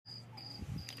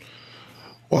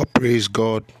Well, praise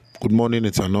God. Good morning.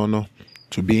 It's an honor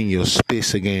to be in your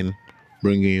space again,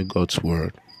 bringing you God's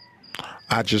word.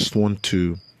 I just want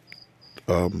to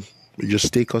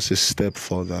just take us a step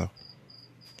further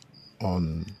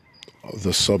on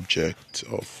the subject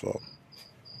of,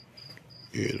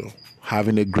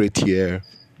 having a great year,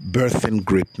 birthing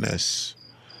greatness,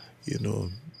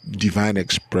 divine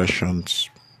expressions,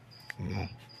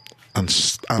 and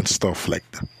stuff like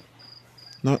that.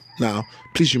 Now,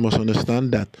 please, you must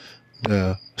understand that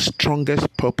the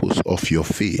strongest purpose of your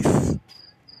faith,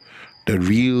 the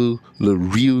real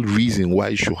reason why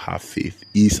you should have faith,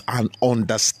 is an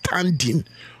understanding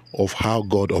of how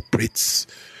God operates.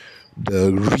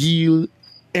 The real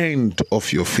end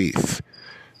of your faith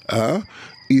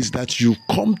is that you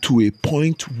come to a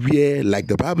point where, like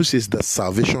the Bible says, the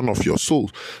salvation of your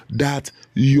soul, that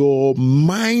your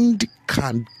mind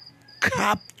can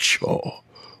capture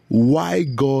why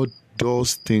God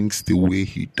does things the way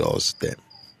he does them.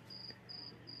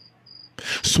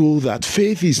 So that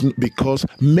faith is, because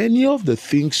many of the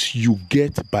things you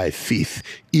get by faith,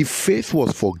 if faith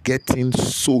was for getting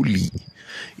solely,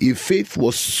 if faith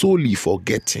was solely for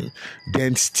getting,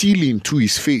 then stealing too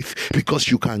is faith, because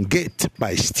you can get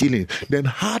by stealing. Then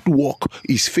hard work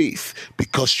is faith,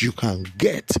 because you can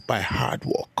get by hard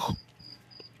work.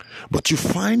 But you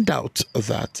find out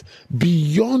that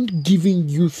beyond giving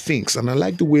you things, and I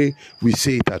like the way we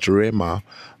say it at Rema,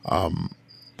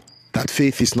 that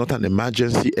faith is not an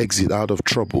emergency exit out of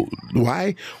trouble.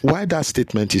 Why that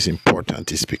statement is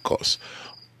important is because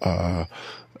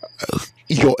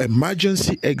your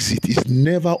emergency exit is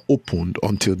never opened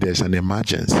until there's an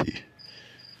emergency.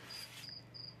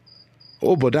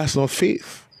 Oh, but that's not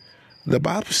faith. The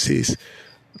Bible says,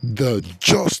 the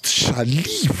just shall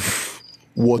live.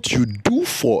 What you do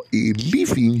for a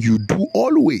living, you do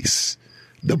always.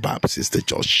 The Bible says the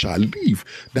just shall live.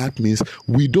 That means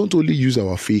we don't only use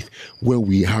our faith when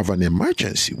we have an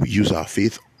emergency. We use our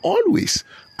faith always.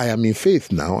 I am in faith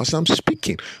now as I'm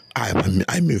speaking.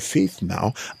 I'm in faith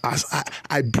now as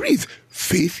I breathe.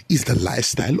 Faith is the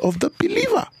lifestyle of the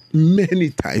believer.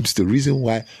 Many times the reason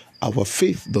why our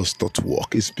faith does not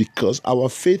work is because our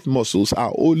faith muscles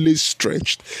are always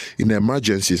stretched in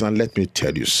emergencies. And let me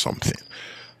tell you something.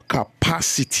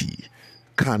 Capacity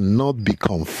cannot be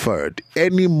conferred.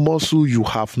 Any muscle you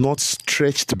have not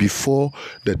stretched before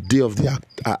the day of the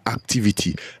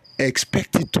activity,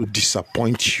 expect it to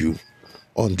disappoint you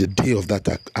on the day of that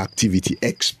activity.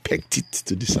 Expect it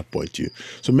to disappoint you.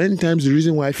 So many times the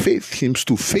reason why faith seems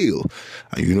to fail,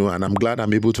 and I'm glad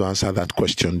I'm able to answer that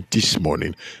question this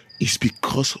morning, is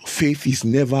because faith is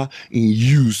never in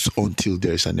use until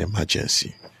there is an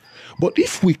emergency. But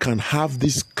if we can have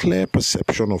this clear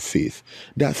perception of faith,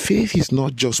 that faith is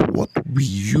not just what we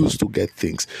use to get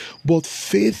things, but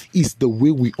faith is the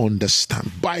way we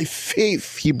understand. By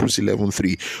faith, Hebrews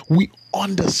 11:3, we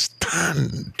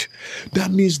understand.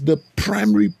 That means the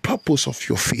primary purpose of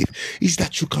your faith is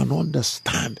that you can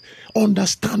understand.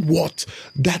 Understand what?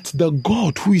 That the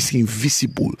God who is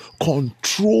invisible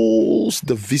controls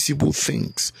the visible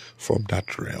things from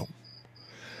that realm.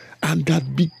 And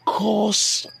that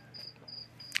because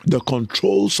the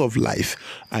controls of life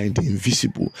are in the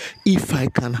invisible, if I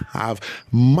can have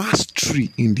mastery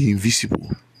in the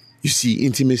invisible, you see,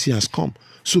 intimacy has come.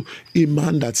 So a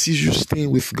man that sees you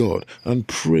staying with God and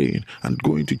praying and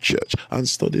going to church and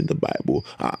studying the Bible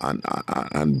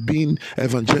and being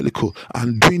evangelical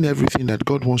and doing everything that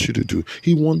God wants you to do,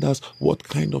 he wonders, what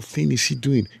kind of thing is he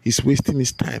doing? He's wasting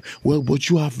his time. Well, but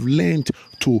you have learned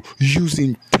to use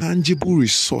intangible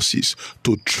resources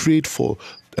to trade for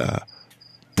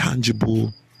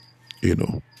tangible,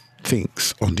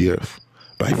 things on the earth.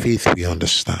 By faith we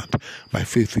understand. By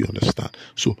faith we understand.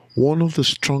 So one of the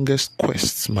strongest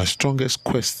quests, my strongest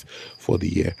quest for the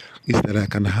year, is that I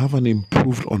can have an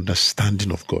improved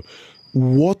understanding of God.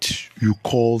 What you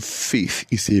call faith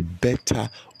is a better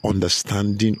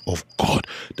understanding of God.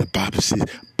 The Bible says,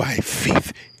 by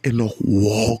faith Enoch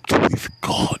walked with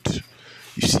God.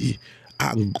 You see,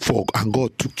 and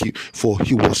God took him, for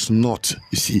he was not.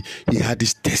 You see, he had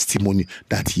this testimony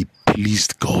that he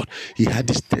pleased God. He had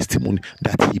this testimony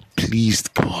that he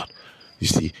pleased God. You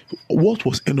see, what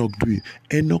was Enoch doing?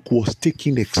 Enoch was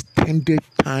taking extended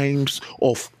times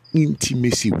of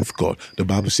intimacy with God. The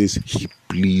Bible says he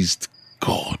pleased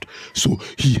God. So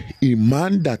a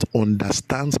man that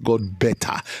understands God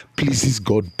better pleases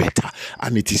God better,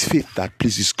 and it is faith that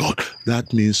pleases God.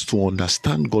 That means to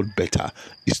understand God better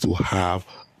is to have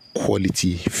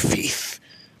quality faith.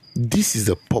 This is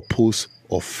the purpose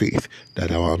of faith, that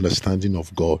our understanding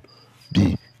of God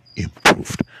be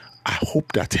improved. I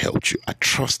hope that helped you. I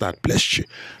trust that blessed you.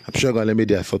 I'm sure God let me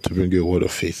there. I thought to bring you a word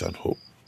of faith and hope.